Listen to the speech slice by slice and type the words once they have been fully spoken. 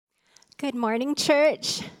Good morning,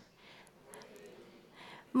 church.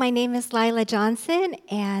 My name is Lila Johnson,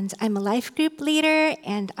 and I'm a life group leader,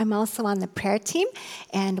 and I'm also on the prayer team,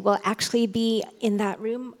 and we'll actually be in that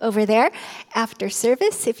room over there after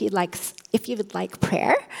service if you would like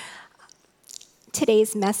prayer.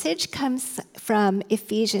 Today's message comes from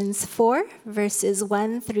Ephesians 4, verses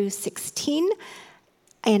 1 through 16,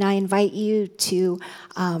 and I invite you to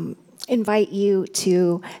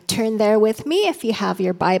turn there with me if you have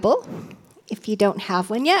your Bible. If you don't have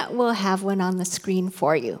one yet, we'll have one on the screen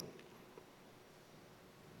for you.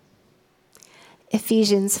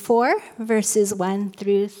 Ephesians 4, verses 1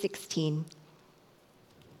 through 16.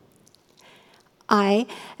 I,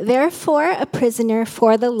 therefore, a prisoner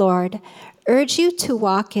for the Lord, urge you to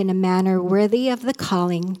walk in a manner worthy of the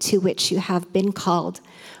calling to which you have been called,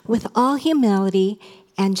 with all humility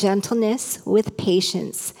and gentleness, with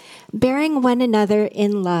patience, bearing one another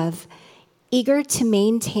in love, eager to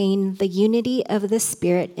maintain the unity of the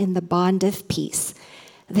Spirit in the bond of peace.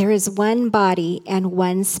 There is one body and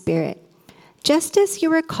one Spirit, just as you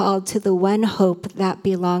were called to the one hope that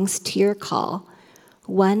belongs to your call.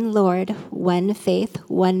 One Lord, one faith,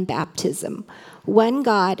 one baptism, one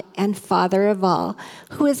God and Father of all,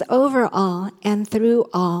 who is over all and through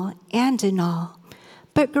all and in all.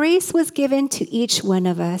 But grace was given to each one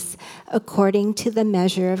of us according to the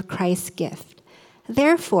measure of Christ's gift.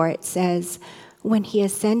 Therefore, it says, when he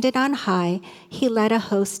ascended on high, he led a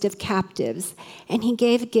host of captives, and he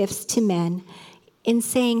gave gifts to men. In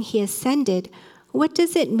saying he ascended, what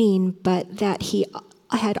does it mean but that he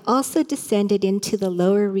had also descended into the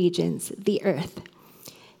lower regions, the earth?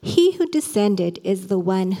 He who descended is the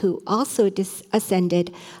one who also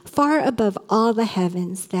ascended far above all the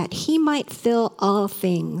heavens, that he might fill all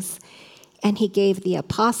things. And he gave the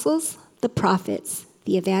apostles, the prophets,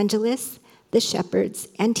 the evangelists, the shepherds,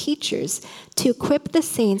 and teachers to equip the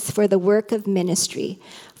saints for the work of ministry,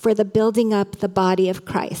 for the building up the body of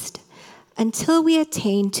Christ, until we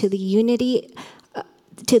attain to the unity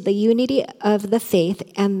of the faith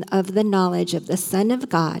and of the knowledge of the Son of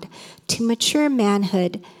God, to mature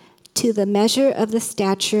manhood, to the measure of the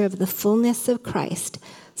stature of the fullness of Christ,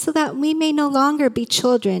 so that we may no longer be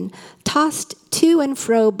children, tossed to and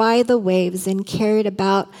fro by the waves and carried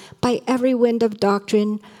about by every wind of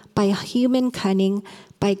doctrine, by human cunning,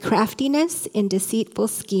 by craftiness in deceitful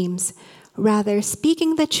schemes. Rather,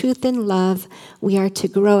 speaking the truth in love, we are to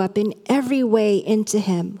grow up in every way into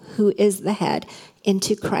him who is the head,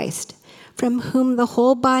 into Christ, from whom the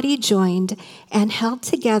whole body joined and held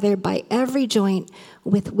together by every joint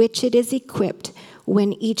with which it is equipped,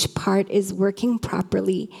 when each part is working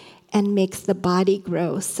properly and makes the body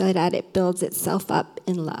grow so that it builds itself up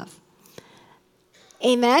in love.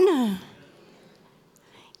 Amen.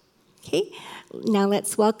 Okay, now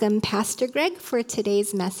let's welcome Pastor Greg for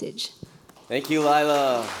today's message. Thank you,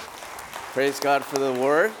 Lila. Praise God for the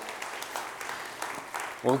word.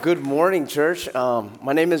 Well, good morning, church.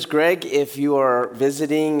 My name is Greg. If you are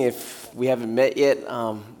visiting, if we haven't met yet,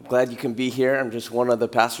 glad you can be here. I'm just one of the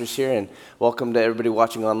pastors here, and welcome to everybody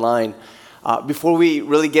watching online. Before we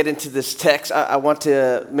really get into this text, I want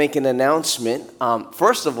to make an announcement.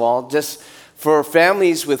 First of all, just for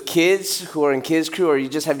families with kids who are in kids crew, or you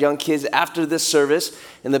just have young kids, after this service,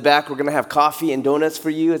 in the back, we're going to have coffee and donuts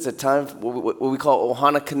for you. It's a time, what we call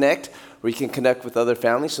Ohana Connect, where you can connect with other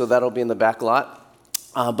families, so that'll be in the back lot.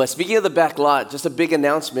 But speaking of the back lot, just a big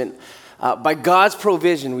announcement. By God's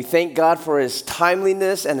provision, we thank God for his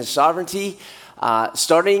timeliness and his sovereignty.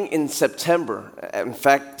 Starting in September, in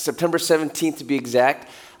fact, September 17th to be exact,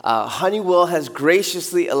 Honeywell has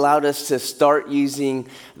graciously allowed us to start using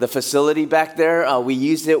the facility back there. We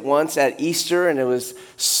used it once at Easter, and it was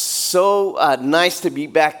so nice to be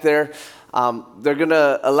back there. They're going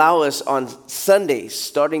to allow us on Sundays,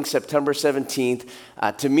 starting September 17th,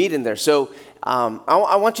 to meet in there. So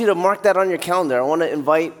I want you to mark that on your calendar. I want to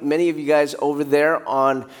invite many of you guys over there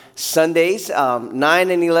on Sundays, 9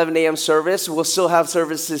 and 11 a.m. service. We'll still have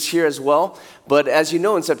services here as well. But as you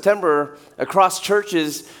know, in September, across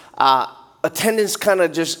churches, attendance kind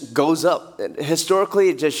of just goes up. Historically,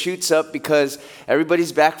 it just shoots up because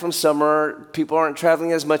everybody's back from summer. People aren't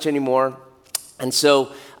traveling as much anymore. And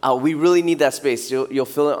so we really need that space. You'll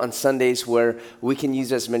feel it on Sundays where we can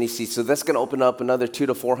use as many seats. So that's going to open up another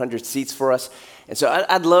 200 to 400 seats for us. And so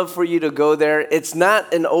I'd love for you to go there. It's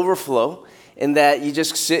not an overflow in that you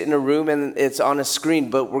just sit in a room and it's on a screen,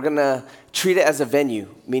 but we're going to treat it as a venue,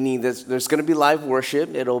 meaning there's going to be live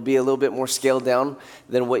worship. It'll be a little bit more scaled down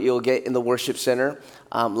than what you'll get in the worship center.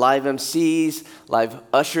 Live MCs, live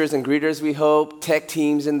ushers and greeters, we hope, tech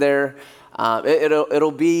teams in there.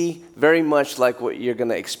 It'll be very much like what you're going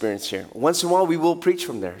to experience here. Once in a while, we will preach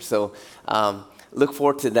from there. So look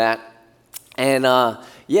forward to that. And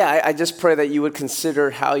I just pray that you would consider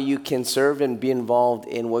how you can serve and be involved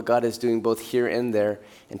in what God is doing both here and there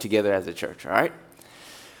and together as a church, all right?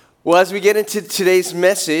 Well, as we get into today's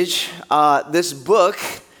message, this book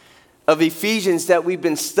of Ephesians that we've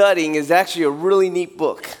been studying is actually a really neat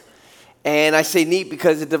book. And I say neat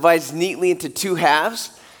because it divides neatly into two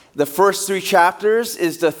halves. The first 3 chapters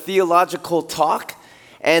is the theological talk,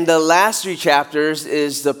 and the last 3 chapters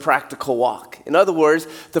is the practical walk. In other words,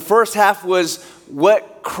 the first half was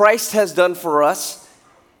what Christ has done for us,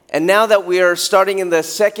 and now that we are starting in the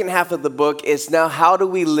second half of the book, it's now how do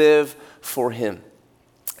we live for Him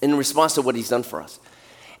in response to what He's done for us.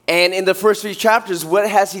 And in the first 3 chapters, what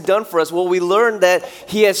has He done for us? Well, we learned that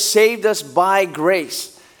He has saved us by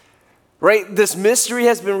grace. Right? This mystery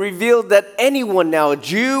has been revealed that anyone now,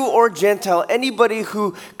 Jew or Gentile, anybody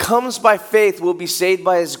who comes by faith will be saved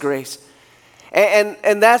by His grace.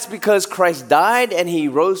 And that's because Christ died and He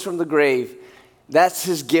rose from the grave. That's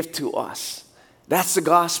His gift to us. That's the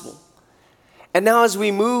gospel. And now as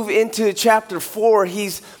we move into chapter 4,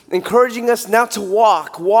 He's encouraging us now to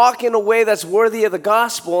walk in a way that's worthy of the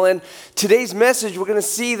gospel. And today's message, we're going to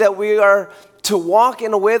see that we are to walk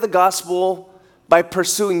in a way of the gospel by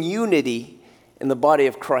pursuing unity in the body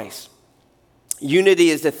of Christ. Unity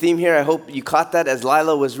is the theme here. I hope you caught that as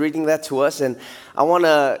Lila was reading that to us. And I want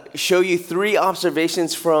to show you 3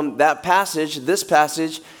 observations from that passage, this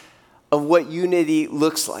passage, of what unity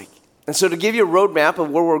looks like. And so to give you a roadmap of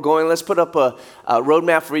where we're going, let's put up a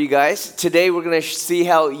roadmap for you guys. Today we're going to see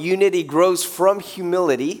how unity grows from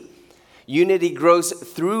humility, unity grows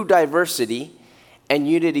through diversity, and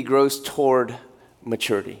unity grows toward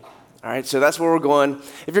maturity. All right, so that's where we're going.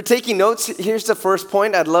 If you're taking notes, here's the first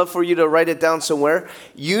point. I'd love for you to write it down somewhere.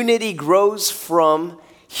 Unity grows from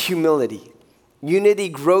humility. Unity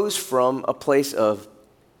grows from a place of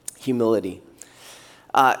humility.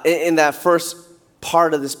 In that first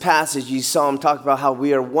part of this passage, you saw him talk about how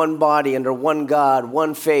we are one body under one God,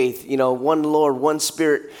 one faith, one Lord, one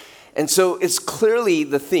Spirit. And so it's clearly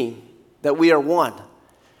the theme that we are one.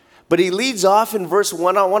 But he leads off in verse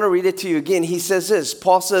 1. I want to read it to you again. He says this.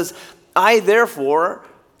 Paul says, I therefore,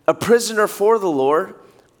 a prisoner for the Lord,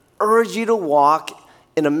 urge you to walk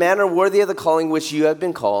in a manner worthy of the calling which you have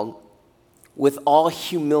been called, with all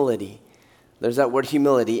humility. There's that word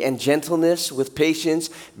humility. And gentleness, with patience,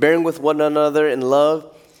 bearing with one another in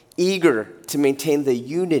love, eager to maintain the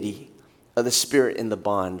unity of the Spirit in the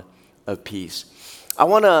bond of peace. I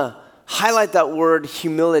want to highlight that word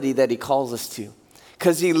humility that he calls us to.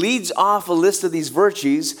 Because he leads off a list of these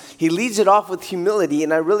virtues. He leads it off with humility,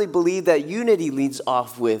 and I really believe that unity leads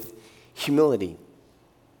off with humility.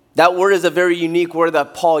 That word is a very unique word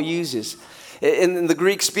that Paul uses. In the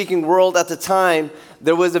Greek-speaking world at the time,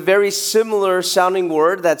 there was a very similar sounding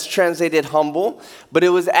word that's translated humble, but it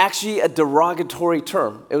was actually a derogatory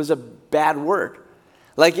term. It was a bad word.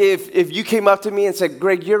 Like if you came up to me and said,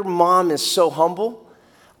 Greg, your mom is so humble,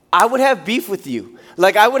 I would have beef with you.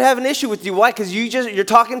 Like, I would have an issue with you. Why? Because you're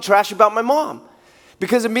talking trash about my mom.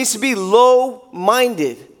 Because it means to be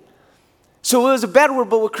low-minded. So it was a bad word,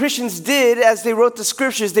 but what Christians did as they wrote the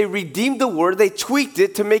scriptures, they redeemed the word, they tweaked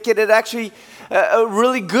it to make it actually a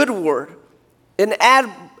really good word, an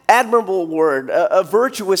admirable word, a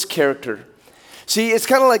virtuous character. See, it's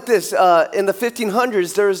kind of like this. In the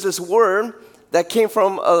 1500s, there was this word that came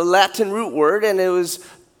from a Latin root word, and it was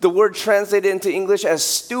the word translated into English as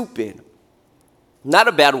stupid. Not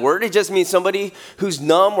a bad word. It just means somebody who's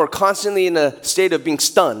numb or constantly in a state of being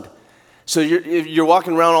stunned. So you're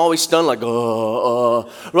walking around always stunned like,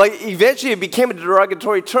 Right? Eventually it became a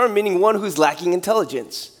derogatory term, meaning one who's lacking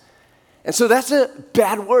intelligence. And so that's a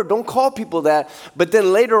bad word. Don't call people that. But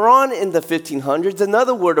then later on in the 1500s,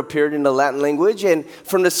 another word appeared in the Latin language. And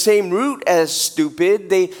from the same root as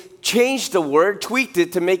stupid, they changed the word, tweaked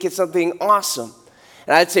it to make it something awesome.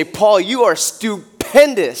 And I'd say, Paul, you are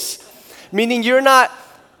stupendous. Meaning you're not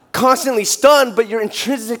constantly stunned, but you're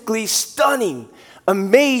intrinsically stunning,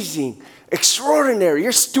 amazing, extraordinary.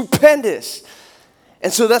 You're stupendous.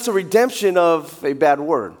 And so that's a redemption of a bad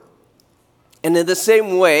word. And in the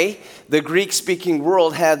same way, the Greek-speaking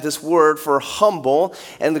world had this word for humble,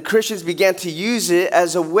 and the Christians began to use it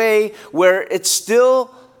as a way where it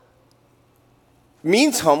still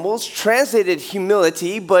means humble. It's translated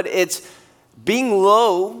humility, but it's being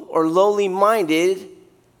low or lowly minded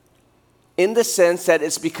in the sense that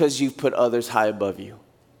it's because you've put others high above you.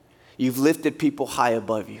 You've lifted people high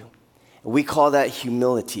above you. And we call that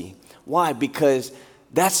humility. Why? Because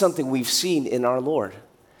that's something we've seen in our Lord.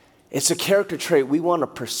 It's a character trait we want to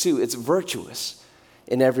pursue. It's virtuous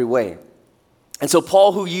in every way. And so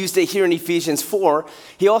Paul, who used it here in Ephesians 4,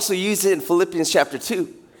 he also used it in Philippians chapter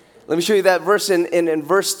 2. Let me show you that verse in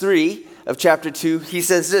verse 3 of chapter 2. He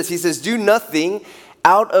says this. He says, do nothing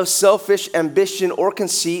out of selfish ambition or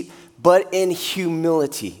conceit, but in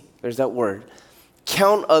humility. There's that word.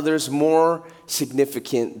 Count others more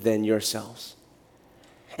significant than yourselves.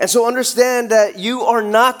 And so understand that you are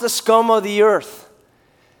not the scum of the earth.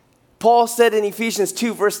 Paul said in Ephesians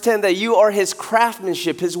 2, verse 10, that you are his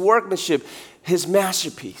craftsmanship, his workmanship, his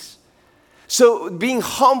masterpiece. So being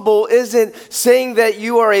humble isn't saying that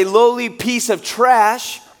you are a lowly piece of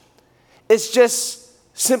trash. It's just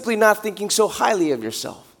simply not thinking so highly of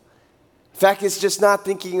yourself. In fact, it's just not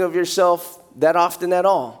thinking of yourself that often at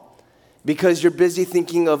all, because you're busy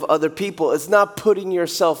thinking of other people. It's not putting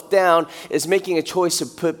yourself down. It's making a choice to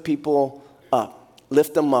put people up,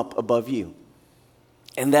 lift them up above you.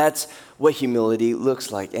 And that's what humility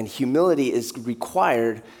looks like. And humility is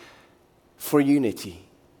required for unity.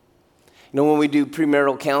 You know, when we do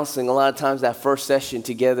premarital counseling, a lot of times that first session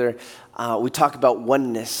together, we talk about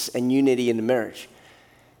oneness and unity in the marriage.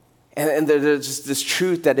 And there's just this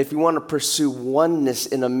truth that if you want to pursue oneness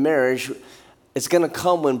in a marriage, it's going to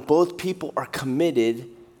come when both people are committed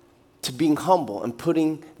to being humble and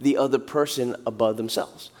putting the other person above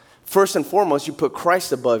themselves. First and foremost, you put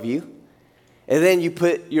Christ above you, and then you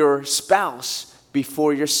put your spouse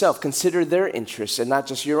before yourself. Consider their interests and not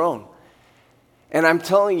just your own. And I'm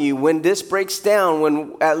telling you, when this breaks down,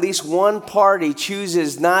 when at least one party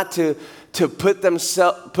chooses not to put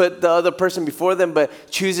the other person before them, but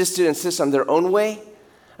chooses to insist on their own way,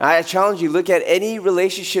 I challenge you, look at any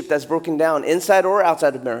relationship that's broken down, inside or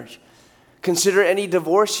outside of marriage. Consider any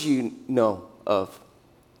divorce you know of.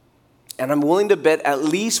 And I'm willing to bet at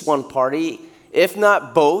least one party, if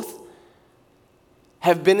not both,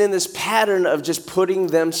 have been in this pattern of just putting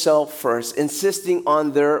themselves first, insisting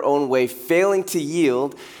on their own way, failing to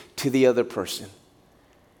yield to the other person.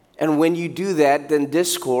 And when you do that, then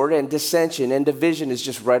discord and dissension and division is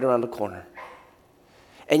just right around the corner.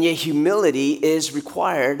 And yet humility is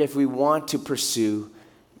required if we want to pursue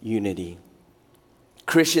unity.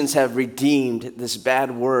 Christians have redeemed this bad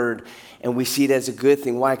word, and we see it as a good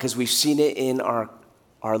thing. Why? Because we've seen it in our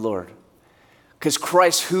Lord. Because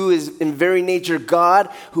Christ, who is in very nature God,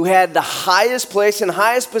 who had the highest place and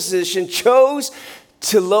highest position, chose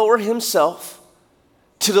to lower himself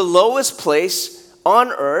to the lowest place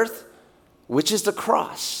on earth, which is the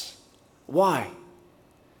cross. Why?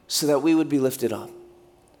 So that we would be lifted up.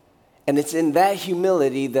 And it's in that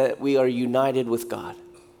humility that we are united with God.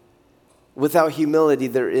 Without humility,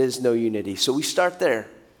 there is no unity. So we start there.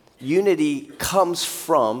 Unity comes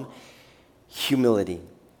from humility.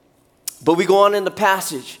 But we go on in the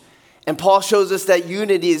passage, and Paul shows us that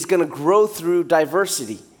unity is going to grow through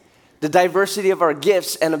diversity, the diversity of our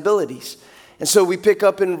gifts and abilities. And so we pick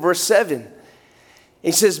up in verse 7.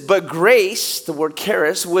 He says, but grace, the word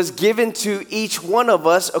charis, was given to each one of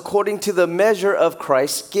us according to the measure of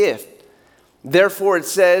Christ's gift. Therefore, it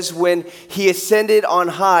says, when he ascended on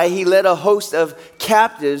high, he led a host of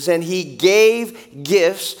captives, and he gave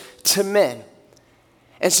gifts to men.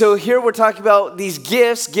 And so here we're talking about these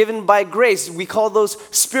gifts given by grace. We call those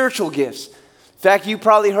spiritual gifts. In fact, you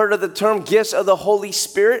probably heard of the term gifts of the Holy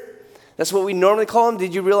Spirit. That's what we normally call them.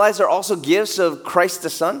 Did you realize they're also gifts of Christ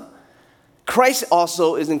the Son? Christ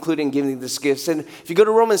also is included in giving these gifts. And if you go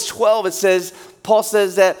to Romans 12, Paul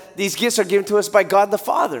says that these gifts are given to us by God the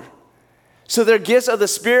Father. So they're gifts of the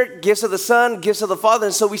Spirit, gifts of the Son, gifts of the Father.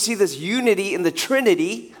 And so we see this unity in the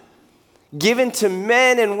Trinity given to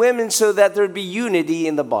men and women so that there would be unity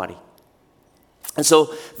in the body. And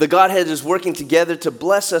so the Godhead is working together to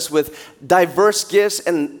bless us with diverse gifts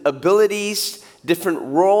and abilities, different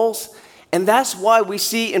roles. And that's why we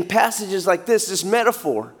see in passages like this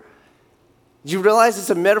metaphor. Do you realize it's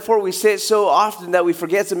a metaphor? We say it so often that we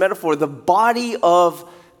forget it's a metaphor. The body of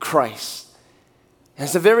Christ. And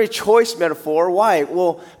it's a very choice metaphor. Why?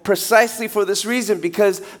 Well, precisely for this reason,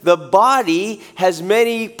 because the body has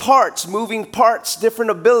many parts, moving parts, different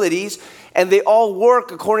abilities, and they all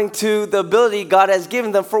work according to the ability God has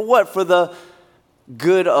given them for what? For the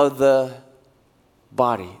good of the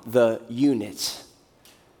body, the units.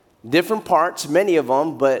 Different parts, many of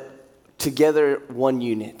them, but together one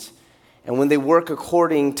unit. And when they work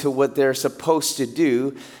according to what they're supposed to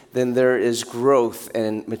do, then there is growth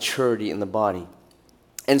and maturity in the body.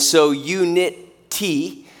 And so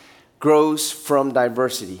unity grows from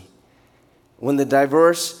diversity. When the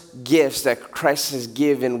diverse gifts that Christ has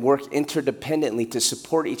given work interdependently to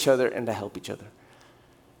support each other and to help each other.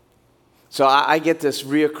 So I get this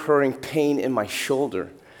reoccurring pain in my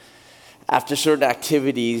shoulder after certain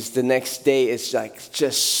activities, the next day it's like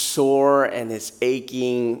just sore and it's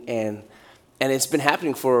aching, and it's been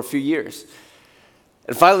happening for a few years.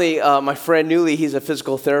 And finally, my friend Newly, he's a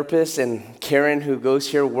physical therapist, and Karen, who goes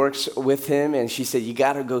here, works with him, and she said, you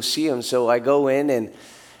got to go see him. So I go in, and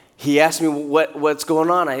he asked me what's going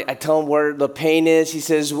on. I tell him where the pain is. He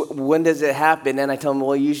says, when does it happen? And I tell him,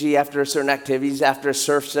 well, usually after certain activities, after a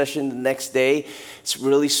surf session the next day, it's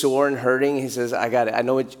really sore and hurting. He says, I got it. I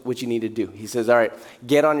know what you need to do. He says, all right,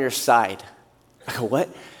 get on your side. I go, what?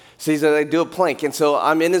 So he says, I do a plank. And so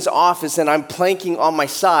I'm in his office, and I'm planking on my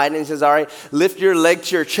side. And he says, all right, lift your leg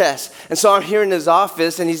to your chest. And so I'm here in his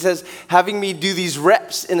office, and he says, having me do these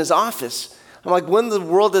reps in his office. I'm like, when in the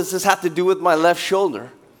world does this have to do with my left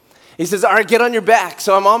shoulder? He says, all right, get on your back.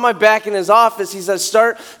 So I'm on my back in his office. He says,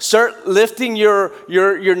 start lifting your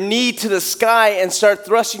knee to the sky and start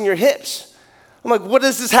thrusting your hips. I'm like, what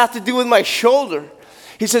does this have to do with my shoulder?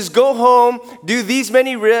 He says, go home, do these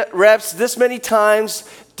many reps, this many times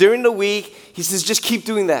during the week. He says, just keep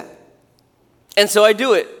doing that. And so I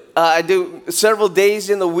do it. I do several days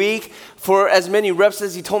in the week for as many reps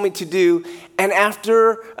as he told me to do. And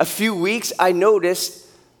after a few weeks, I noticed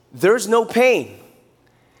there's no pain.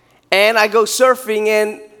 And I go surfing,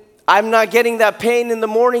 and I'm not getting that pain in the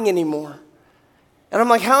morning anymore. And I'm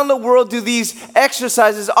like, how in the world do these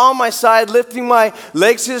exercises on my side, lifting my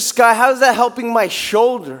legs to the sky, how is that helping my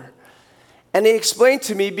shoulder? And he explained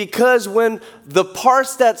to me, because when the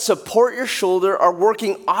parts that support your shoulder are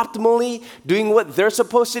working optimally, doing what they're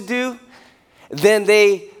supposed to do, then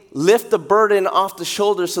they lift the burden off the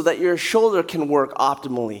shoulder so that your shoulder can work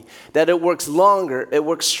optimally, that it works longer, it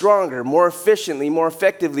works stronger, more efficiently, more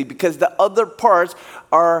effectively, because the other parts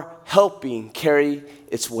are helping carry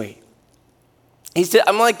its weight. He said,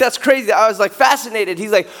 I'm like, that's crazy. I was like fascinated.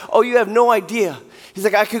 He's like, oh, you have no idea. He's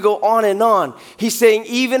like, I could go on and on. He's saying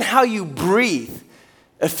even how you breathe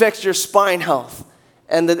affects your spine health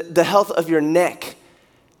and the health of your neck.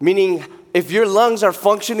 Meaning, if your lungs are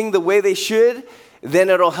functioning the way they should, then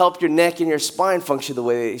it'll help your neck and your spine function the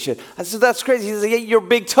way they should. I said, that's crazy. He says, yeah, your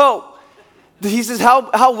big toe. He says,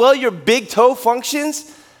 how well your big toe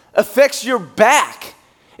functions affects your back.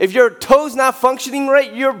 If your toe's not functioning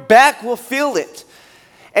right, your back will feel it.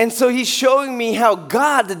 And so he's showing me how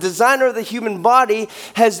God, the designer of the human body,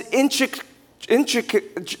 has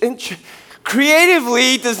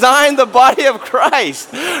creatively designed the body of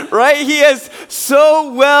Christ, right? He has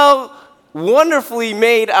so wonderfully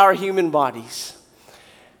made our human bodies.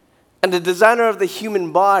 And the designer of the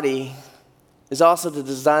human body is also the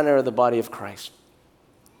designer of the body of Christ.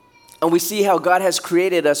 And we see how God has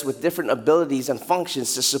created us with different abilities and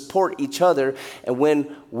functions to support each other. And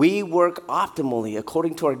when we work optimally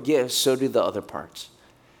according to our gifts, so do the other parts.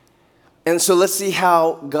 And so let's see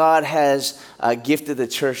how God has gifted the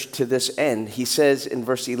church to this end. He says in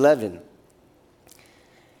verse 11,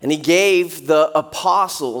 and he gave the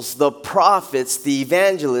apostles, the prophets, the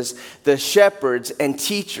evangelists, the shepherds, and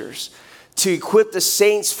teachers to equip the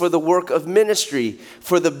saints for the work of ministry,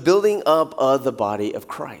 for the building up of the body of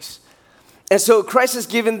Christ. And so Christ has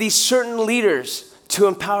given these certain leaders to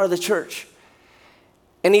empower the church.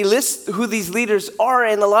 And he lists who these leaders are,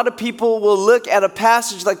 and a lot of people will look at a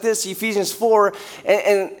passage like this, Ephesians 4,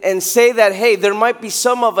 and say that, hey, there might be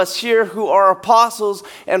some of us here who are apostles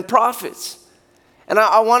and prophets. And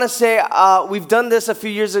I want to say we've done this a few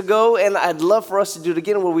years ago, and I'd love for us to do it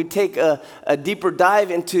again, where we take a deeper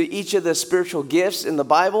dive into each of the spiritual gifts in the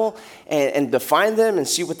Bible and define them and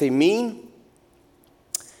see what they mean.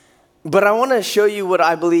 But I want to show you what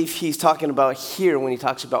I believe he's talking about here when he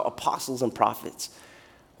talks about apostles and prophets.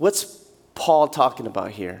 What's Paul talking about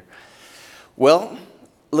here? Well,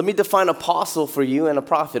 let me define apostle for you and a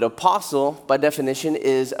prophet. Apostle, by definition,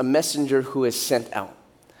 is a messenger who is sent out.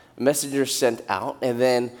 A messenger sent out, and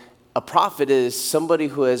then a prophet is somebody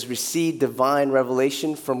who has received divine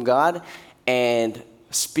revelation from God and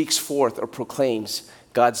speaks forth or proclaims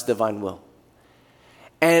God's divine will.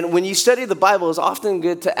 And when you study the Bible, it's often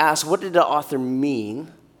good to ask, what did the author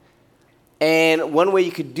mean? And one way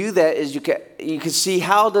you could do that is you could see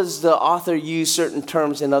how does the author use certain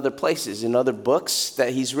terms in other places, in other books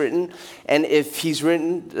that he's written. And if he's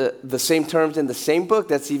written the same terms in the same book,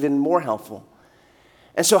 that's even more helpful.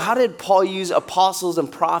 And so how did Paul use apostles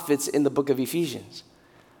and prophets in the book of Ephesians?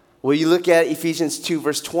 Well, you look at Ephesians 2,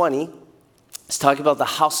 verse 20. It's talking about the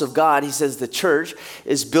house of God. He says the church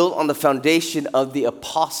is built on the foundation of the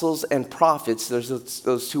apostles and prophets. There's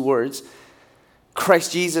those two words.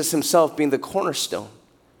 Christ Jesus himself being the cornerstone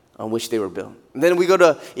on which they were built. And then we go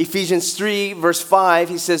to Ephesians 3, verse 5.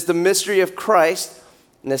 He says the mystery of Christ,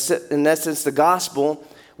 in essence the gospel,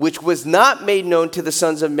 which was not made known to the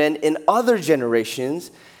sons of men in other generations,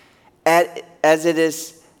 as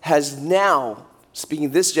it has now, speaking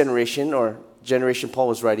this generation, or generation Paul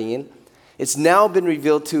was writing in, it's now been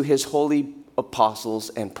revealed to his holy apostles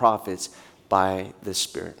and prophets by the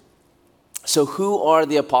Spirit. So who are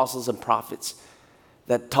the apostles and prophets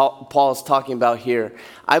that Paul is talking about here?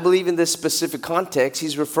 I believe in this specific context,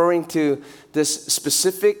 he's referring to this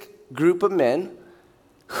specific group of men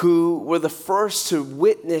who were the first to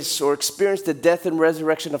witness or experience the death and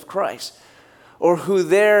resurrection of Christ, or who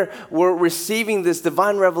there were receiving this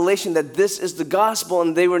divine revelation that this is the gospel,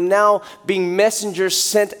 and they were now being messengers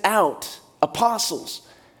sent out, apostles,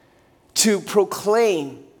 to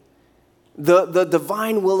proclaim the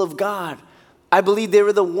divine will of God. I believe they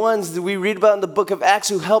were the ones that we read about in the book of Acts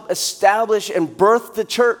who helped establish and birth the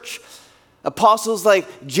church. Apostles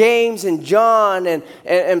like James and John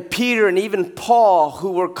and Peter and even Paul,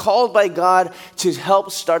 who were called by God to help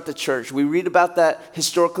start the church. We read about that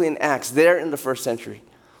historically in Acts, there in the first century.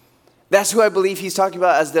 That's who I believe he's talking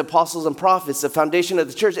about as the apostles and prophets, the foundation of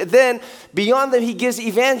the church. And then beyond them, he gives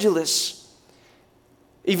evangelists.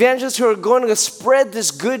 Evangelists who are going to spread this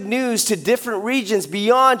good news to different regions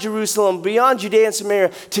beyond Jerusalem, beyond Judea and Samaria,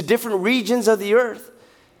 to different regions of the earth.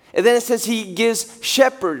 And then it says he gives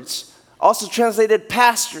shepherds, also translated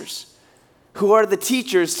pastors, who are the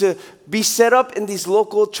teachers, to be set up in these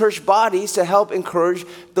local church bodies to help encourage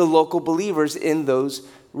the local believers in those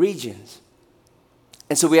regions.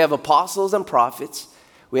 And so we have apostles and prophets,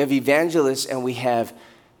 we have evangelists, and we have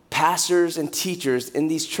pastors and teachers in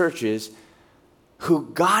these churches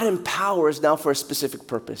who God empowers now for a specific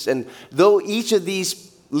purpose. And though each of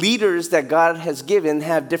these leaders that God has given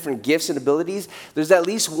have different gifts and abilities, there's at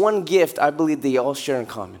least one gift I believe they all share in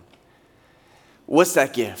common. What's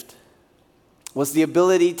that gift? What's the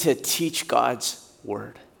ability to teach God's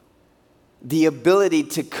word? The ability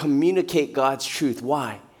to communicate God's truth.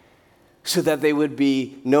 Why? So that they would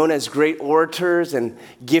be known as great orators and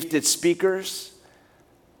gifted speakers?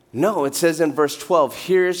 No, it says in verse 12,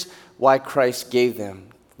 here's why Christ gave them.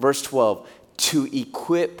 Verse 12, to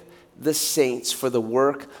equip the saints for the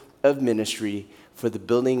work of ministry, for the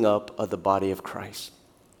building up of the body of Christ.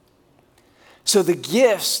 So the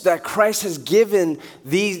gifts that Christ has given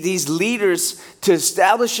these leaders to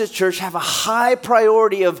establish a church have a high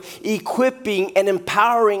priority of equipping and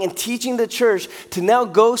empowering and teaching the church to now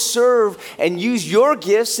go serve and use your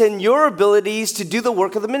gifts and your abilities to do the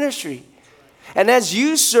work of the ministry. And as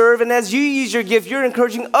you serve and as you use your gift, you're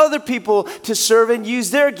encouraging other people to serve and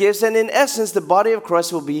use their gifts. And in essence, the body of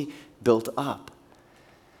Christ will be built up.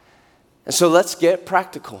 And so let's get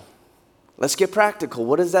practical. Let's get practical.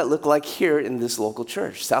 What does that look like here in this local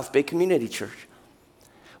church, South Bay Community Church?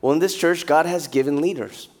 Well, in this church, God has given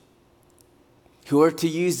leaders who are to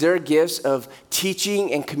use their gifts of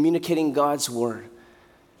teaching and communicating God's word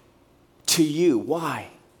to you. Why?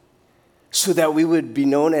 So that we would be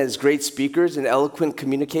known as great speakers and eloquent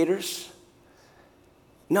communicators?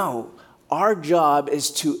 No, our job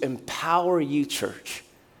is to empower you, church,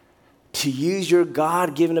 to use your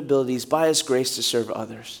God-given abilities by His grace to serve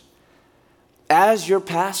others. As your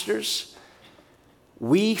pastors,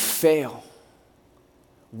 we fail.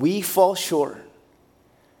 We fall short.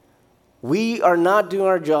 We are not doing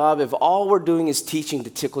our job if all we're doing is teaching to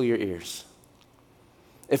tickle your ears.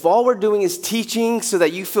 If all we're doing is teaching so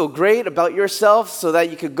that you feel great about yourself, so that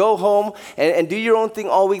you could go home and do your own thing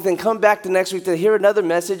all week, then come back the next week to hear another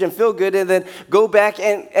message and feel good, and then go back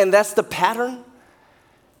and that's the pattern,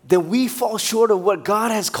 then we fall short of what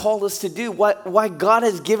God has called us to do, why God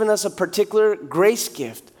has given us a particular grace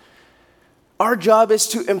gift. Our job is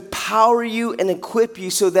to empower you and equip you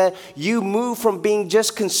so that you move from being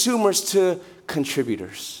just consumers to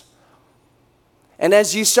contributors. And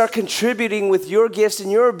as you start contributing with your gifts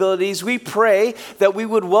and your abilities, we pray that we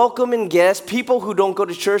would welcome and guest people who don't go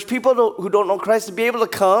to church, people who don't know Christ, to be able to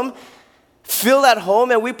come, feel at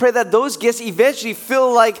home, and we pray that those guests eventually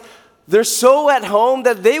feel like they're so at home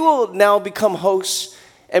that they will now become hosts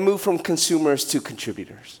and move from consumers to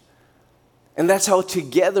contributors. And that's how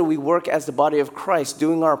together we work as the body of Christ,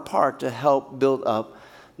 doing our part to help build up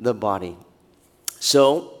the body.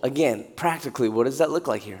 So, again, practically, what does that look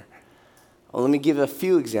like here? Well, let me give a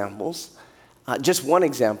few examples. Just one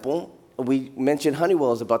example, we mentioned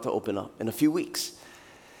Honeywell is about to open up in a few weeks.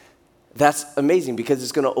 That's amazing because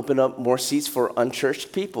it's going to open up more seats for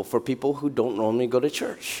unchurched people, for people who don't normally go to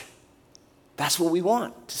church. That's what we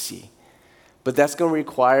want to see. But that's going to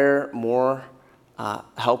require more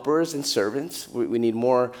helpers and servants. We need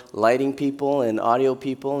more lighting people and audio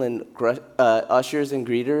people and ushers and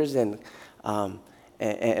greeters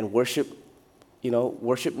and worship,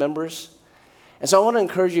 worship members. And so I want to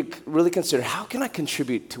encourage you to really consider, how can I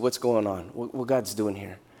contribute to what's going on, what God's doing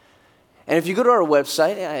here? And if you go to our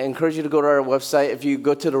website, I encourage you to go to our website. If you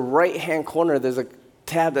go to the right-hand corner, there's a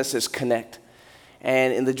tab that says Connect.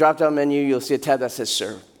 And in the drop-down menu, you'll see a tab that says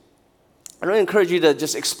Serve. I really encourage you to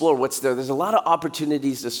just explore what's there. There's a lot of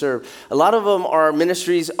opportunities to serve. A lot of them are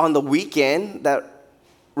ministries on the weekend that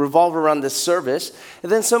revolve around this service.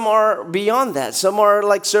 And then some are beyond that. Some are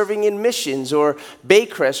like serving in missions or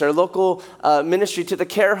Baycrest, our local ministry to the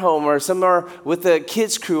care home, or some are with the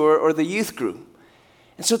kids crew or the youth group.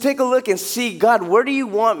 And so take a look and see, God, where do you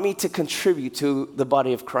want me to contribute to the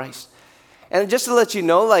body of Christ? And just to let you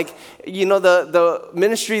know, the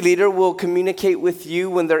ministry leader will communicate with you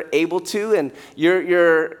when they're able to, and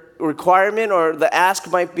your requirement or the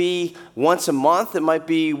ask might be once a month, it might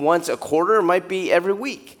be once a quarter, it might be every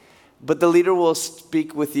week. But the leader will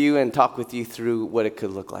speak with you and talk with you through what it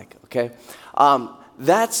could look like, okay?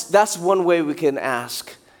 That's one way we can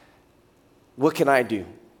ask, what can I do?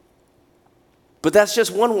 But that's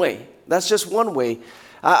just one way. That's just one way.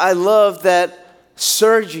 I love that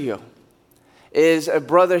Sergio is a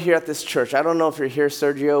brother here at this church. I don't know if you're here,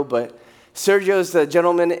 Sergio, but Sergio is the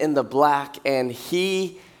gentleman in the black, and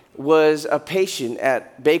he was a patient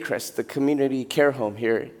at Baycrest, the community care home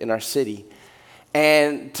here in our city.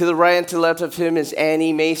 And to the right and to the left of him is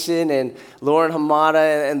Annie Mason and Lauren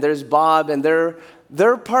Hamada, and there's Bob, and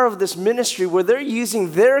they're part of this ministry where they're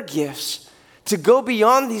using their gifts to go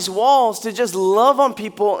beyond these walls, to just love on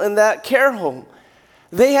people in that care home.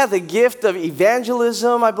 They have the gift of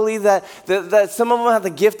evangelism. I believe that some of them have the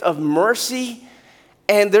gift of mercy,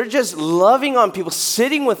 and they're just loving on people,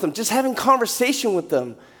 sitting with them, just having conversation with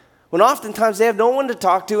them, when oftentimes they have no one to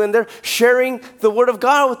talk to, and they're sharing the Word of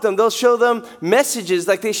God with them. They'll show them messages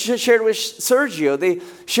like they shared with Sergio. They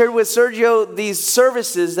shared with Sergio these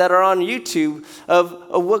services that are on YouTube of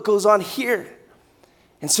what goes on here.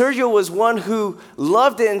 And Sergio was one who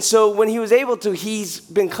loved it, and so when he was able to, he's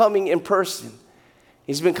been coming in person.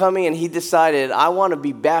 He's been coming, and he decided, I want to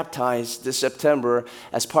be baptized this September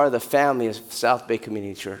as part of the family of South Bay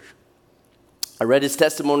Community Church. I read his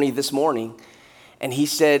testimony this morning, and he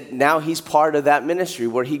said now he's part of that ministry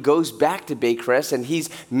where he goes back to Baycrest, and he's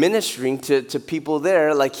ministering to people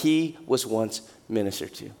there like he was once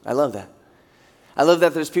ministered to. I love that. I love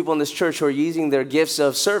that there's people in this church who are using their gifts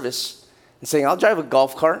of service and saying, I'll drive a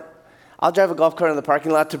golf cart. I'll drive a golf cart in the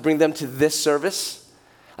parking lot to bring them to this service.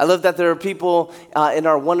 I love that there are people in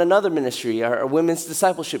our One Another ministry, our women's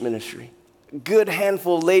discipleship ministry. Good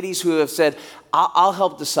handful of ladies who have said, I'll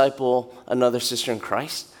help disciple another sister in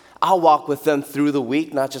Christ. I'll walk with them through the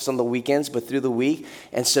week, not just on the weekends, but through the week,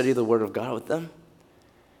 and study the Word of God with them.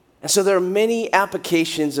 And so there are many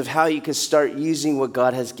applications of how you can start using what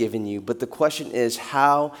God has given you. But the question is,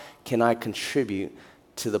 how can I contribute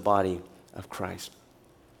to the body of Christ?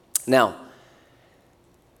 Now,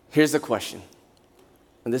 here's the question.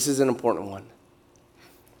 And this is an important one.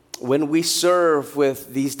 When we serve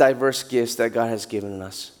with these diverse gifts that God has given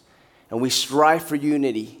us, and we strive for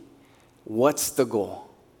unity, what's the goal?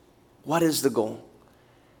 What is the goal?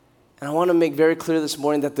 And I want to make very clear this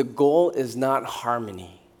morning that the goal is not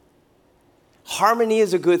harmony. Harmony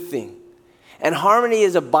is a good thing. And harmony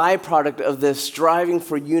is a byproduct of the striving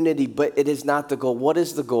for unity, but it is not the goal. What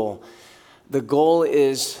is the goal? The goal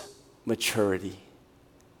is maturity.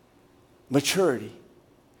 Maturity.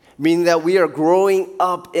 Meaning that we are growing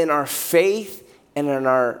up in our faith and in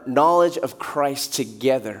our knowledge of Christ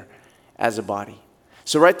together as a body.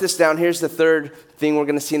 So write this down. Here's the third thing we're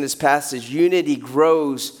going to see in this passage. Unity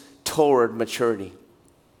grows toward maturity.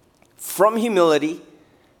 From humility,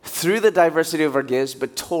 through the diversity of our gifts,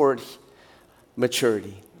 but toward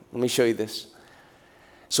maturity. Let me show you this.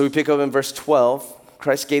 So we pick up in verse 12.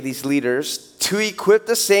 Christ gave these leaders to equip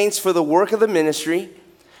the saints for the work of the ministry,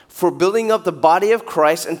 for building up the body of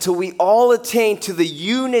Christ until we all attain to the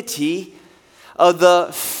unity of the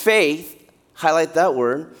faith, highlight that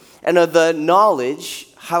word, and of the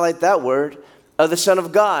knowledge, highlight that word, of the Son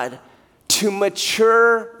of God, to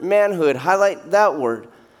mature manhood, highlight that word,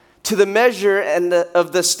 to the measure and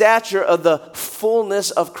of the stature of the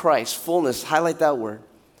fullness of Christ, fullness, highlight that word.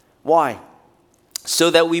 Why?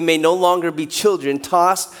 So that we may no longer be children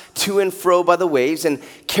tossed to and fro by the waves and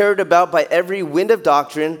carried about by every wind of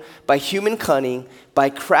doctrine, by human cunning,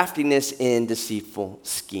 by craftiness in deceitful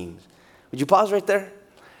schemes. Would you pause right there?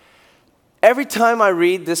 Every time I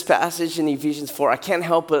read this passage in Ephesians 4, I can't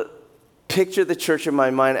help but picture the church in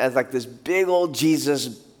my mind as like this big old Jesus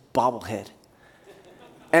bobblehead.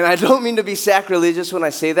 And I don't mean to be sacrilegious when I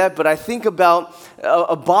say that, but I think about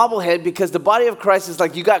a bobblehead because the body of Christ is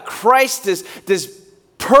like you got Christ, this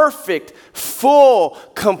perfect, full,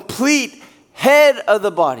 complete head of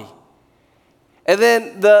the body. And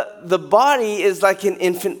then the body is like an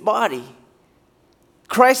infant body.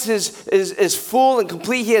 Christ is full and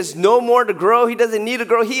complete. He has no more to grow. He doesn't need to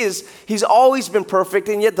grow. He's always been perfect,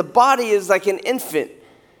 and yet the body is like an infant.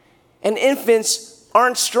 And infants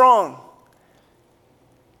aren't strong.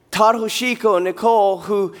 Todd Hoshiko and Nicole,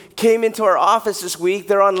 who came into our office this week,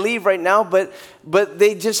 they're on leave right now, but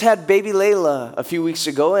they just had baby Layla a few weeks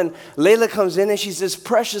ago. And Layla comes in and she's this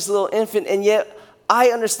precious little infant, and yet I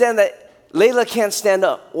understand that Layla can't stand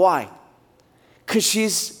up. Why? Because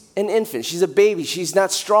she's an infant. She's a baby. She's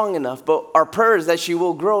not strong enough, but our prayer is that she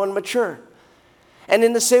will grow and mature. And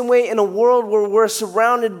in the same way, in a world where we're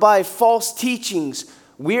surrounded by false teachings,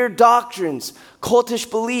 weird doctrines, cultish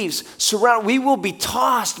beliefs, we will be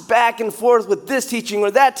tossed back and forth with this teaching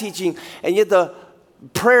or that teaching, and yet the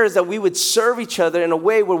prayer is that we would serve each other in a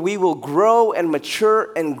way where we will grow and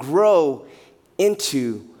mature and grow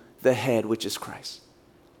into the head, which is Christ.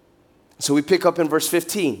 So we pick up in verse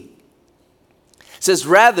 15. It says,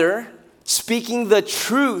 rather, speaking the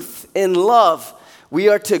truth in love, we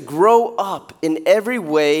are to grow up in every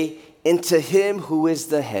way into him who is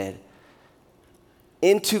the head,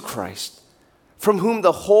 into Christ, from whom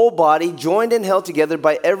the whole body, joined and held together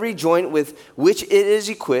by every joint with which it is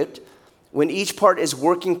equipped, when each part is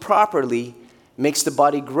working properly, makes the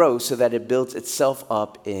body grow so that it builds itself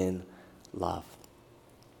up in love.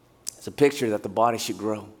 It's a picture that the body should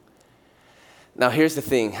grow. Now, here's the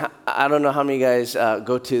thing. I don't know how many guys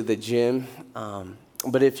go to the gym,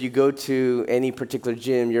 but if you go to any particular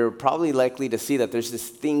gym, you're probably likely to see that there's this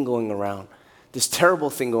thing going around, this terrible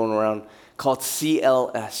thing going around called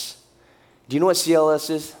CLS. Do you know what CLS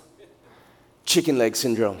is? Chicken leg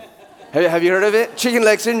syndrome. Have you heard of it? Chicken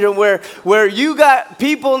leg syndrome, where you got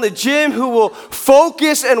people in the gym who will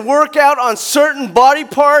focus and work out on certain body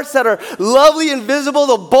parts that are lovely and visible.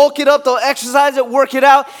 They'll bulk it up, they'll exercise it, work it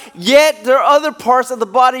out. Yet there are other parts of the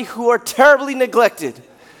body who are terribly neglected.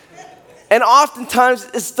 And oftentimes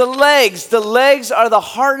it's the legs. The legs are the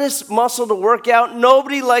hardest muscle to work out.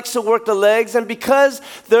 Nobody likes to work the legs. And because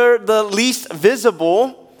they're the least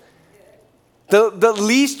visible, the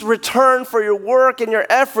least return for your work and your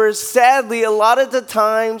efforts, sadly, a lot of the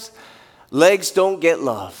times, legs don't get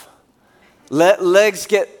love. Legs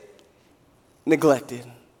get neglected.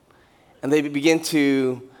 And they begin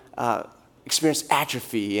to experience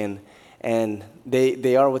atrophy, and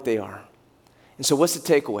they are what they are. And so what's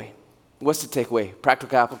the takeaway? What's the takeaway?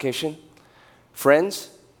 Practical application? Friends,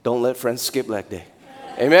 don't let friends skip leg day.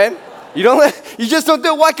 Amen? You just don't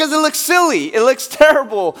do it. Why? Because it looks silly. It looks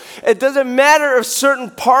terrible. It doesn't matter if certain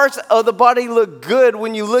parts of the body look good.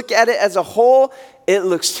 When you look at it as a whole, it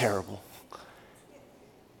looks terrible.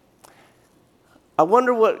 I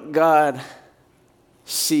wonder what God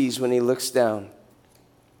sees when he looks down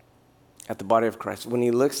at the body of Christ. When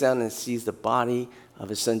he looks down and sees the body of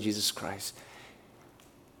his son, Jesus Christ.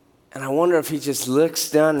 And I wonder if he just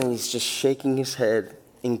looks down and he's just shaking his head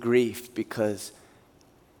in grief because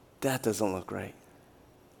that doesn't look right.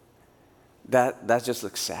 That just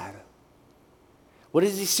looks sad. What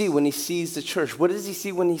does he see when he sees the church? What does he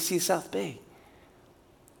see when he sees South Bay?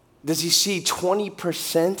 Does he see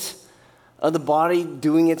 20% of the body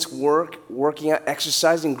doing its work, working out,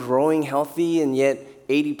 exercising, growing healthy, and yet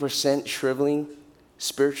 80% shriveling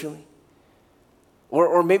spiritually?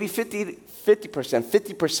 Or maybe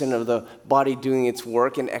 50% of the body doing its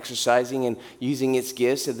work and exercising and using its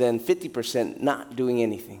gifts, and then 50% not doing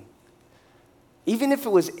anything. Even if it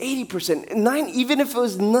was 80%, even if it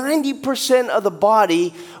was 90% of the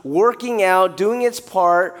body working out, doing its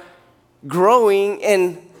part, growing,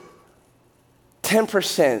 and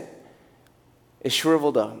 10% is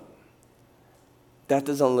shriveled up, that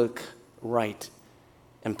doesn't look right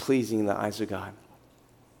and pleasing in the eyes of God.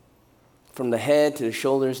 From the head to the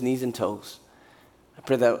shoulders, knees, and toes, I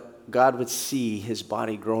pray that God would see his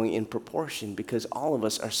body growing in proportion, because all of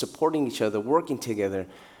us are supporting each other, working together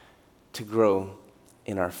to grow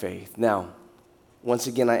in our faith. Now, once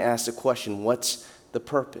again, I ask the question, what's the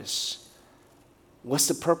purpose? What's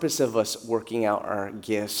the purpose of us working out our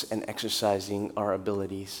gifts and exercising our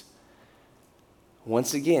abilities?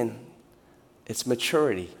 Once again, it's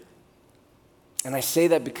maturity. And I say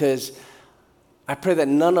that because I pray that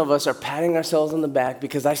none of us are patting ourselves on the back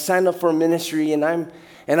because I signed up for a ministry and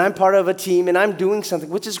I'm part of a team and I'm doing something,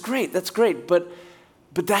 which is great. That's great. But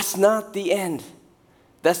that's not the end.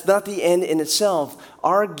 That's not the end in itself.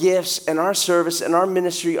 Our gifts and our service and our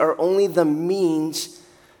ministry are only the means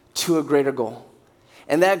to a greater goal.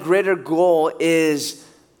 And that greater goal is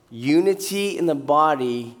unity in the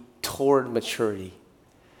body toward maturity,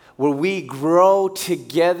 where we grow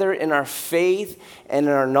together in our faith and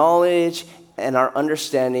in our knowledge and our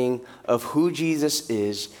understanding of who Jesus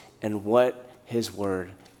is and what his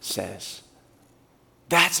word says.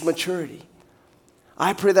 That's maturity.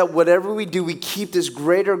 I pray that whatever we do, we keep this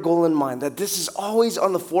greater goal in mind, that this is always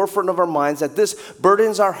on the forefront of our minds, that this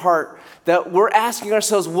burdens our heart, that we're asking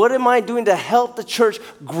ourselves, what am I doing to help the church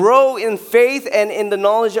grow in faith and in the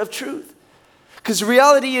knowledge of truth? Because the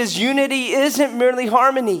reality is unity isn't merely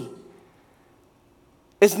harmony.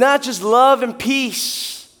 It's not just love and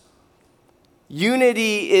peace.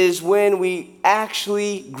 Unity is when we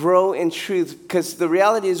actually grow in truth, because the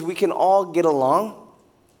reality is we can all get along,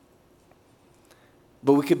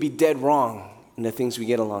 but we could be dead wrong in the things we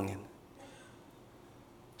get along in.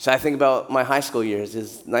 So I think about my high school years,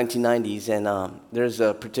 it's 1990s, and there's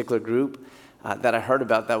a particular group that I heard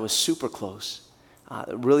about that was super close,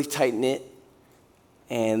 really tight-knit,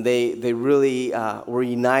 and they really were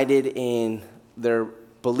united in their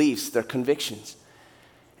beliefs, their convictions.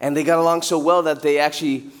 And they got along so well that they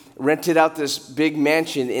actually rented out this big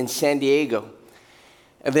mansion in San Diego.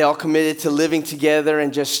 And they all committed to living together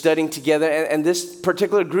and just studying together. And this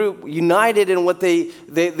particular group united in what they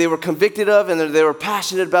were convicted of and they were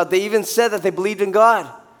passionate about. They even said that they believed in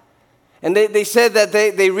God. And they said that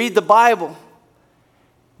they read the Bible.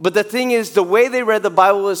 But the thing is, the way they read the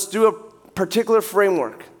Bible was through a particular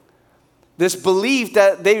framework. This belief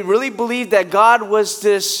that they really believed that God was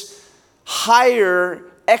this higher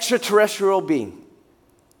extraterrestrial being.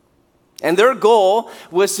 And their goal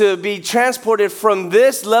was to be transported from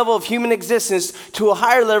this level of human existence to a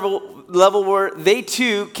higher level where they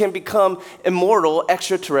too can become immortal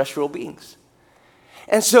extraterrestrial beings.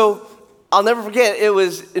 And so I'll never forget, it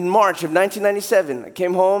was in March of 1997. I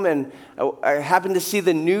came home and I happened to see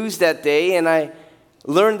the news that day, and I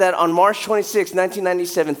learned that on March 26,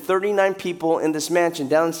 1997, 39 people in this mansion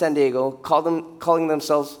down in San Diego, calling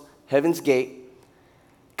themselves Heaven's Gate,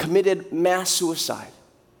 committed mass suicide.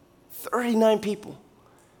 39 people.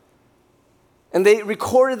 And they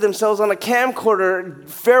recorded themselves on a camcorder,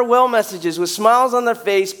 farewell messages with smiles on their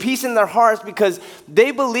face, peace in their hearts, because they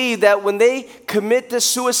believed that when they commit this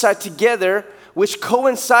suicide together, which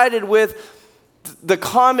coincided with the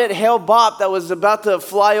comet Hale-Bopp that was about to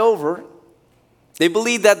fly over, they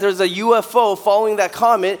believed that there's a UFO following that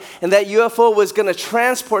comet, and that UFO was going to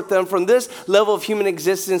transport them from this level of human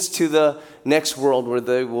existence to the next world where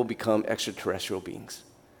they will become extraterrestrial beings.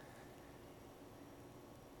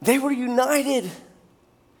 They were united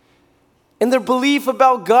in their belief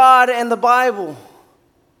about God and the Bible.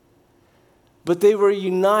 But they were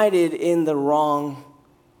united in the wrong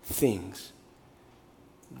things.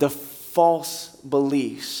 The false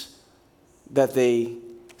beliefs that they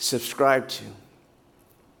subscribed to.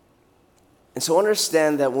 And so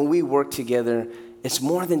understand that when we work together, it's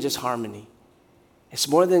more than just harmony. It's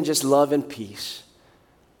more than just love and peace.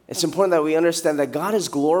 It's important that we understand that God is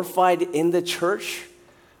glorified in the church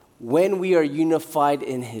when we are unified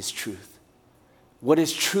in his truth, what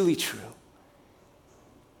is truly true.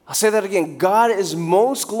 I'll say that again. God is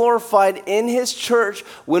most glorified in his church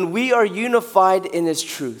when we are unified in his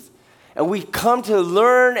truth. And we come to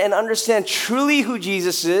learn and understand truly who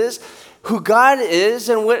Jesus is, who God is,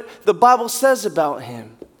 and what the Bible says about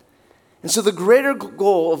him. And so the greater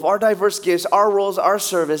goal of our diverse gifts, our roles, our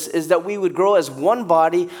service, is that we would grow as one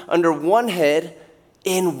body under one head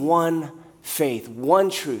in one faith, one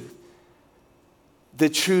truth, the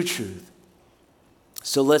true truth.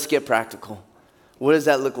 So let's get practical. What does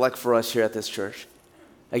that look like for us here at this church?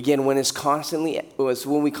 Again, when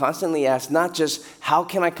we constantly ask not just how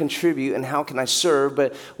can I contribute and how can I serve,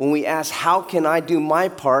 but when we ask how can I do my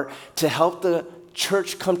part to help the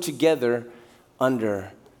church come together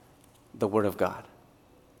under the Word of God?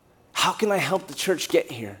 How can I help the church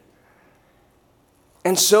get here?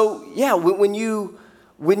 And so, yeah, when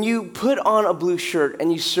you put on a blue shirt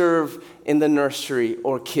and you serve in the nursery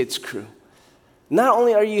or kids crew, not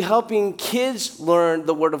only are you helping kids learn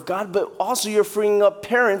the Word of God, but also you're freeing up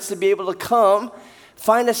parents to be able to come,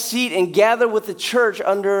 find a seat, and gather with the church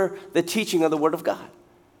under the teaching of the Word of God.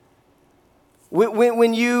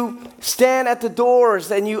 When you stand at the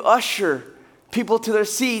doors and you usher people to their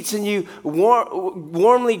seats and you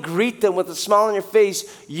warmly greet them with a smile on your face,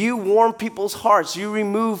 you warm people's hearts. You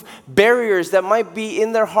remove barriers that might be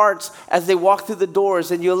in their hearts as they walk through the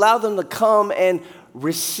doors, and you allow them to come and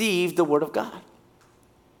receive the Word of God.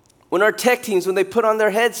 When our tech teams, when they put on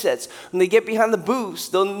their headsets, when they get behind the booths,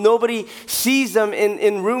 though nobody sees them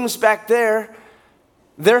in rooms back there,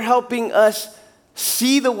 they're helping us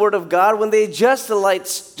see the Word of God when they adjust the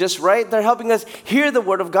lights just right. They're helping us hear the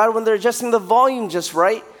Word of God when they're adjusting the volume just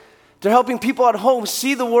right. They're helping people at home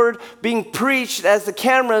see the Word being preached as the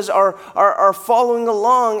cameras are following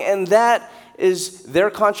along, and that is their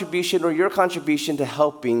contribution or your contribution to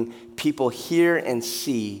helping people hear and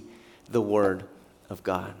see the Word of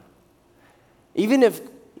God? Even if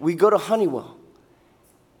we go to Honeywell,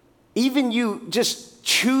 even you just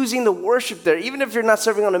choosing to worship there, even if you're not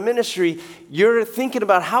serving on a ministry, you're thinking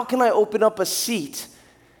about how can I open up a seat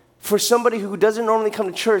for somebody who doesn't normally come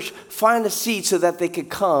to church, find a seat so that they could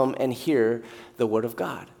come and hear the Word of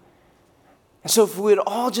God. And so if we would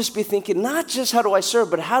all just be thinking, not just how do I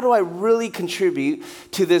serve, but how do I really contribute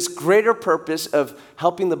to this greater purpose of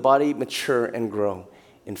helping the body mature and grow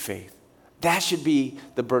in faith? That should be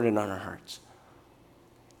the burden on our hearts.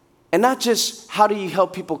 And not just how do you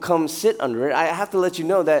help people come sit under it. I have to let you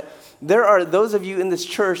know that there are those of you in this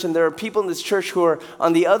church and there are people in this church who are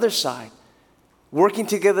on the other side working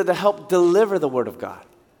together to help deliver the Word of God.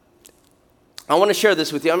 I want to share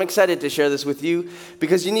this with you. I'm excited to share this with you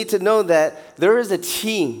because you need to know that there is a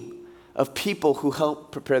team of people who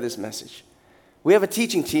help prepare this message. We have a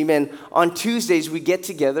teaching team, and on Tuesdays we get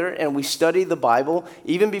together and we study the Bible.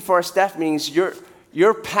 Even before our staff meetings,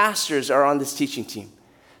 your pastors are on this teaching team.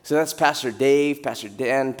 So that's Pastor Dave, Pastor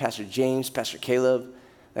Dan, Pastor James, Pastor Caleb.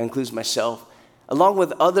 That includes myself, along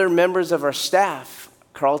with other members of our staff.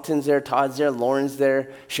 Carlton's there, Todd's there, Lauren's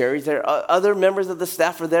there, Sherry's there. Other members of the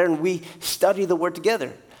staff are there, and we study the Word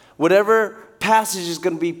together. Whatever passage is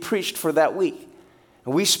going to be preached for that week.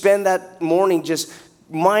 And we spend that morning just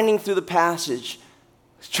mining through the passage,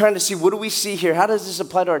 trying to see what do we see here? How does this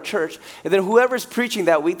apply to our church? And then whoever's preaching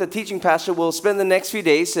that week, the teaching pastor, will spend the next few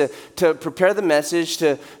days to prepare the message,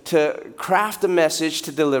 to craft a message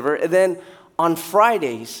to deliver. And then on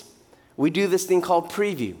Fridays, we do this thing called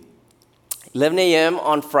preview. 11 a.m.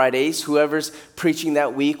 on Fridays, whoever's preaching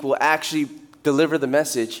that week will actually deliver the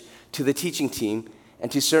message to the teaching team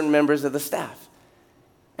and to certain members of the staff.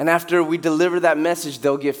 And after we deliver that message,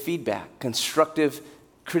 they'll give feedback, constructive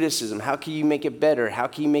criticism. How can you make it better? How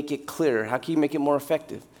can you make it clearer? How can you make it more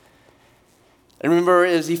effective? I remember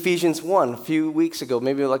it was Ephesians 1 a few weeks ago,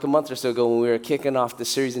 maybe like a month or so ago, when we were kicking off the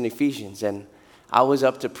series in Ephesians. And I was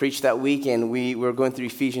up to preach that week, and we were going through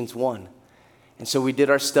Ephesians 1. And so we did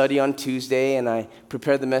our study on Tuesday, and I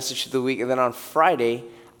prepared the message for the week. And then on Friday,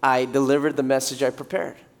 I delivered the message I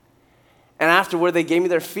prepared. And afterward, they gave me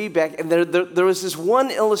their feedback, and there was this one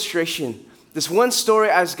illustration, this one story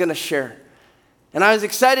I was going to share. And I was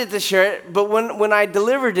excited to share it, but when I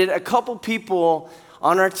delivered it, a couple people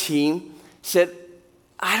on our team said,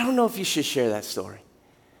 I don't know if you should share that story.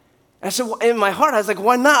 And I said, well, in my heart, I was like,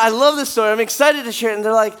 why not? I love this story. I'm excited to share it. And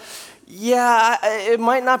they're like, yeah, it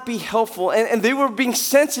might not be helpful. And they were being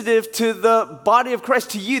sensitive to the body of Christ,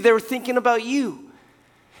 to you. They were thinking about you.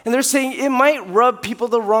 And they're saying it might rub people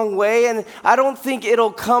the wrong way, and I don't think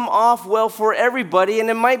it'll come off well for everybody, and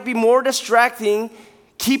it might be more distracting,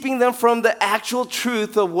 keeping them from the actual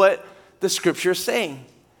truth of what the Scripture is saying.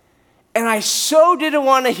 And I so didn't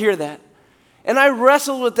want to hear that. And I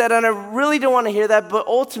wrestled with that, and I really didn't want to hear that. But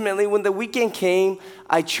ultimately, when the weekend came,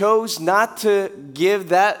 I chose not to give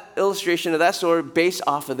that illustration of that story based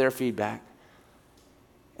off of their feedback.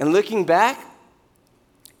 And looking back,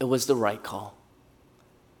 it was the right call.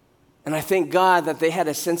 And I thank God that they had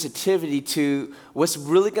a sensitivity to what's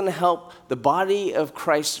really going to help the body of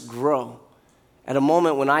Christ grow at a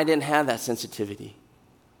moment when I didn't have that sensitivity.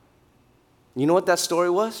 You know what that story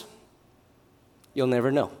was? You'll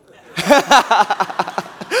never know.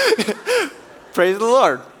 Praise the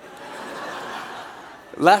Lord.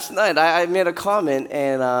 Last night, I made a comment,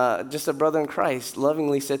 and just a brother in Christ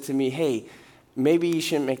lovingly said to me, hey, maybe you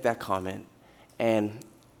shouldn't make that comment. And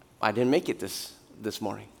I didn't make it this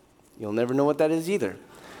morning. You'll never know what that is either.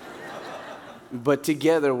 But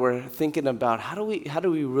together, we're thinking about how do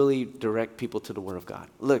we really direct people to the Word of God?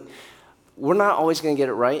 Look, we're not always going to get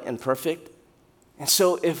it right and perfect. And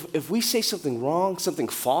so if we say something wrong, something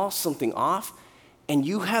false, something off, and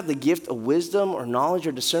you have the gift of wisdom or knowledge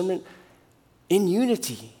or discernment, in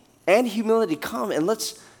unity and humility, come and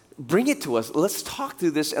let's bring it to us. Let's talk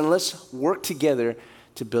through this and let's work together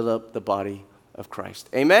to build up the body of Christ.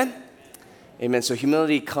 Amen? Amen. So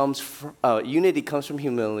unity comes from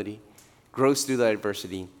humility, grows through the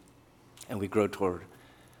adversity, and we grow toward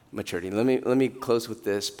maturity. Let me close with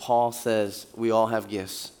this. Paul says we all have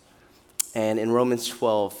gifts. And in Romans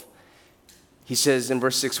 12, he says in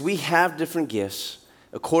verse 6, we have different gifts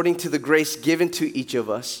according to the grace given to each of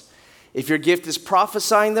us. If your gift is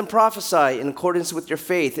prophesying, then prophesy in accordance with your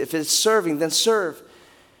faith. If it's serving, then serve.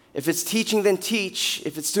 If it's teaching, then teach.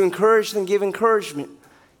 If it's to encourage, then give encouragement.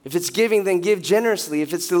 If it's giving, then give generously.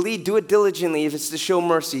 If it's to lead, do it diligently. If it's to show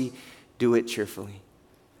mercy, do it cheerfully.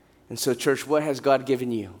 And so, church, what has God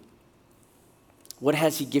given you? What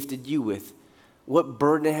has he gifted you with? What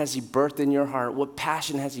burden has he birthed in your heart? What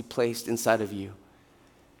passion has he placed inside of you?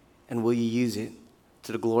 And will you use it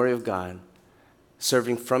to the glory of God,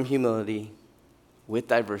 serving from humility with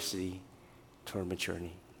diversity toward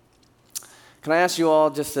maturity? Can I ask you all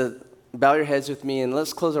just to bow your heads with me and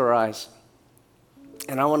let's close our eyes.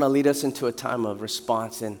 And I want to lead us into a time of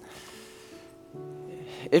response. And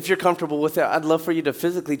if you're comfortable with it, I'd love for you to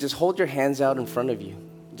physically just hold your hands out in front of you,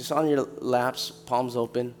 just on your laps, palms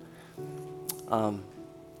open.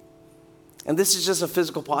 And this is just a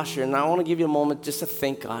physical posture. And I want to give you a moment just to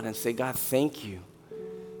thank God and say, God, thank you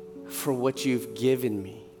for what you've given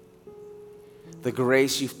me, the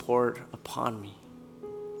grace you've poured upon me.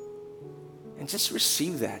 And just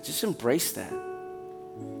receive that. Just embrace that.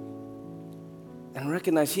 And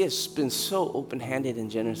recognize he has been so open-handed and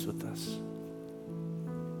generous with us.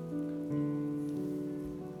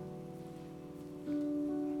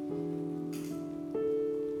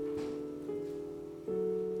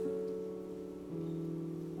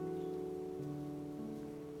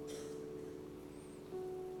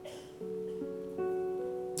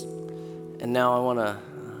 And now I want to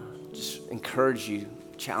just encourage you,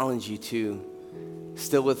 challenge you to,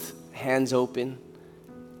 still with hands open,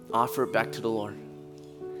 offer it back to the Lord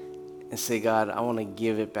and say, God, I want to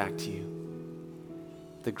give it back to you.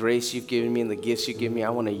 The grace you've given me and the gifts you've given me, I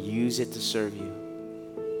want to use it to serve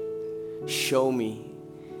you. Show me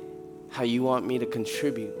how you want me to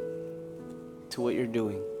contribute to what you're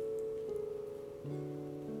doing.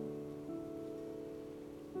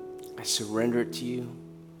 I surrender it to you.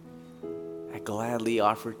 I gladly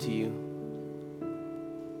offer it to you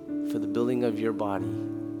for the building of your body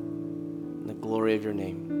and the glory of your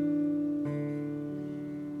name.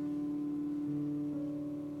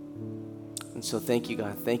 And so thank you,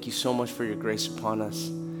 God. Thank you so much for your grace upon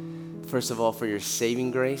us. First of all, for your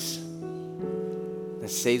saving grace that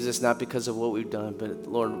saves us not because of what we've done, but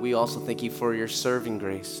Lord, we also thank you for your serving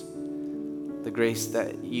grace, the grace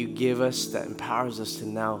that you give us that empowers us to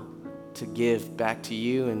now to give back to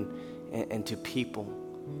you and to people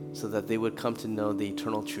so that they would come to know the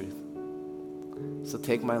eternal truth. So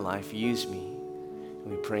take my life, use me,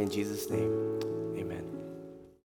 and we pray in Jesus' name.